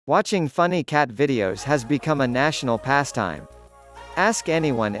Watching funny cat videos has become a national pastime. Ask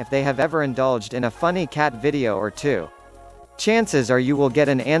anyone if they have ever indulged in a funny cat video or two. Chances are you will get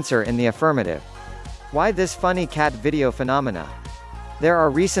an answer in the affirmative. Why this funny cat video phenomena? There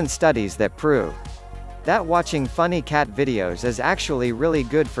are recent studies that prove that watching funny cat videos is actually really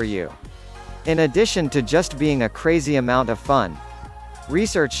good for you. In addition to just being a crazy amount of fun,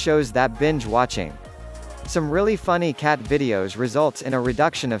 research shows that binge watching some really funny cat videos results in a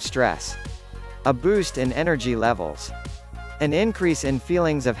reduction of stress, a boost in energy levels, an increase in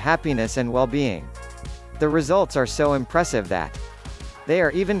feelings of happiness and well-being. The results are so impressive that they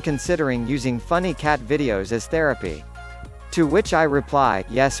are even considering using funny cat videos as therapy. To which I reply,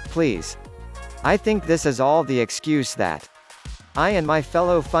 yes, please. I think this is all the excuse that I and my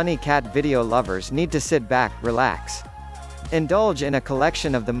fellow funny cat video lovers need to sit back, relax, indulge in a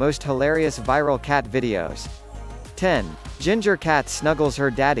collection of the most hilarious viral cat videos. 10. Ginger cat snuggles her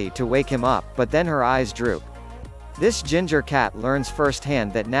daddy to wake him up, but then her eyes droop. This ginger cat learns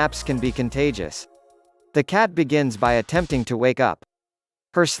firsthand that naps can be contagious. The cat begins by attempting to wake up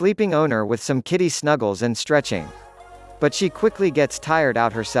her sleeping owner with some kitty snuggles and stretching. But she quickly gets tired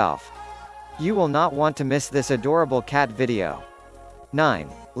out herself. You will not want to miss this adorable cat video. 9.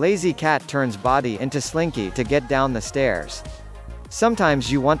 Lazy cat turns body into slinky to get down the stairs. Sometimes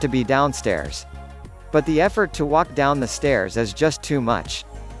you want to be downstairs, but the effort to walk down the stairs is just too much.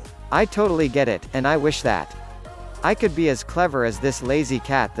 I totally get it, and I wish that I could be as clever as this lazy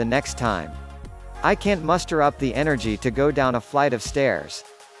cat the next time. I can't muster up the energy to go down a flight of stairs.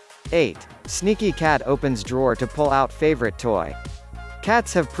 8. Sneaky cat opens drawer to pull out favorite toy.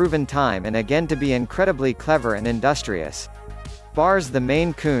 Cats have proven time and again to be incredibly clever and industrious. Bars the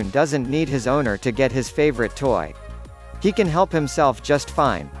Maine Coon doesn't need his owner to get his favorite toy. He can help himself just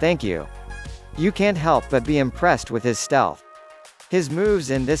fine, thank you. You can't help but be impressed with his stealth. His moves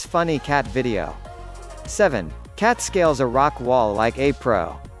in this funny cat video. 7. Cat scales a rock wall like a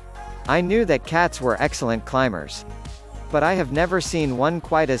pro. I knew that cats were excellent climbers, but I have never seen one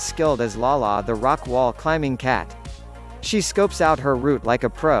quite as skilled as Lala the rock wall climbing cat. She scopes out her route like a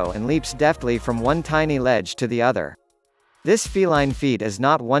pro and leaps deftly from one tiny ledge to the other. This feline feat is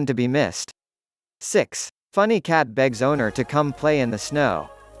not one to be missed. 6. Funny cat begs owner to come play in the snow.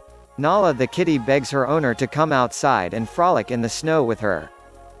 Nala the kitty begs her owner to come outside and frolic in the snow with her.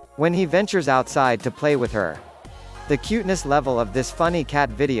 When he ventures outside to play with her, the cuteness level of this funny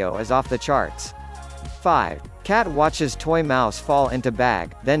cat video is off the charts. 5. Cat watches toy mouse fall into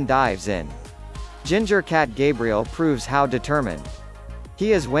bag, then dives in. Ginger cat Gabriel proves how determined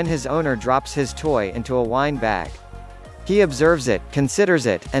he is when his owner drops his toy into a wine bag. He observes it, considers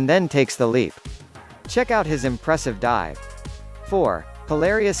it, and then takes the leap. Check out his impressive dive. 4.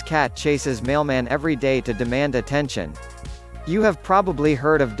 Hilarious cat chases mailman every day to demand attention. You have probably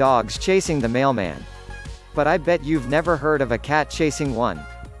heard of dogs chasing the mailman, but I bet you've never heard of a cat chasing one.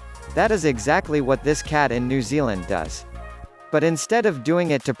 That is exactly what this cat in New Zealand does. But instead of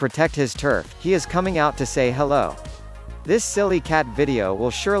doing it to protect his turf, he is coming out to say hello. This silly cat video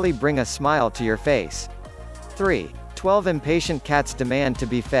will surely bring a smile to your face. 3. 12 impatient cats demand to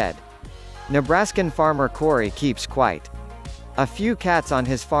be fed. Nebraskan farmer Corey keeps quite a few cats on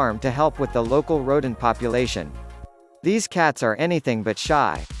his farm to help with the local rodent population. These cats are anything but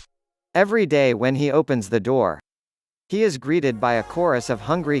shy. Every day when he opens the door, he is greeted by a chorus of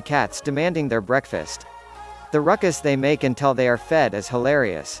hungry cats demanding their breakfast. The ruckus they make until they are fed is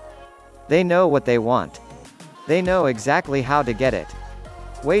hilarious. They know what they want. They know exactly how to get it.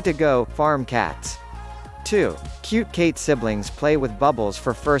 Way to go, farm cats. 2. Cute Kate siblings play with bubbles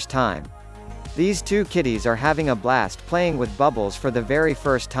for first time. These two kitties are having a blast playing with bubbles for the very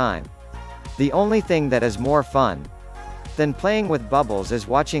first time. The only thing that is more fun than playing with bubbles is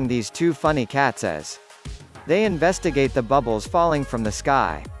watching these two funny cats as they investigate the bubbles falling from the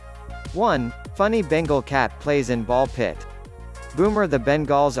sky. 1. Funny Bengal cat plays in ball pit. Boomer the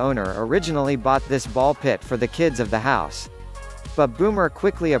Bengal's owner originally bought this ball pit for the kids of the house, but Boomer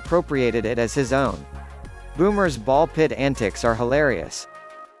quickly appropriated it as his own. Boomer's ball pit antics are hilarious,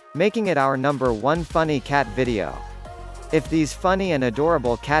 making it our #1 funny cat video. If these funny and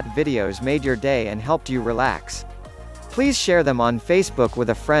adorable cat videos made your day and helped you relax, please share them on Facebook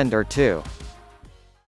with a friend or two.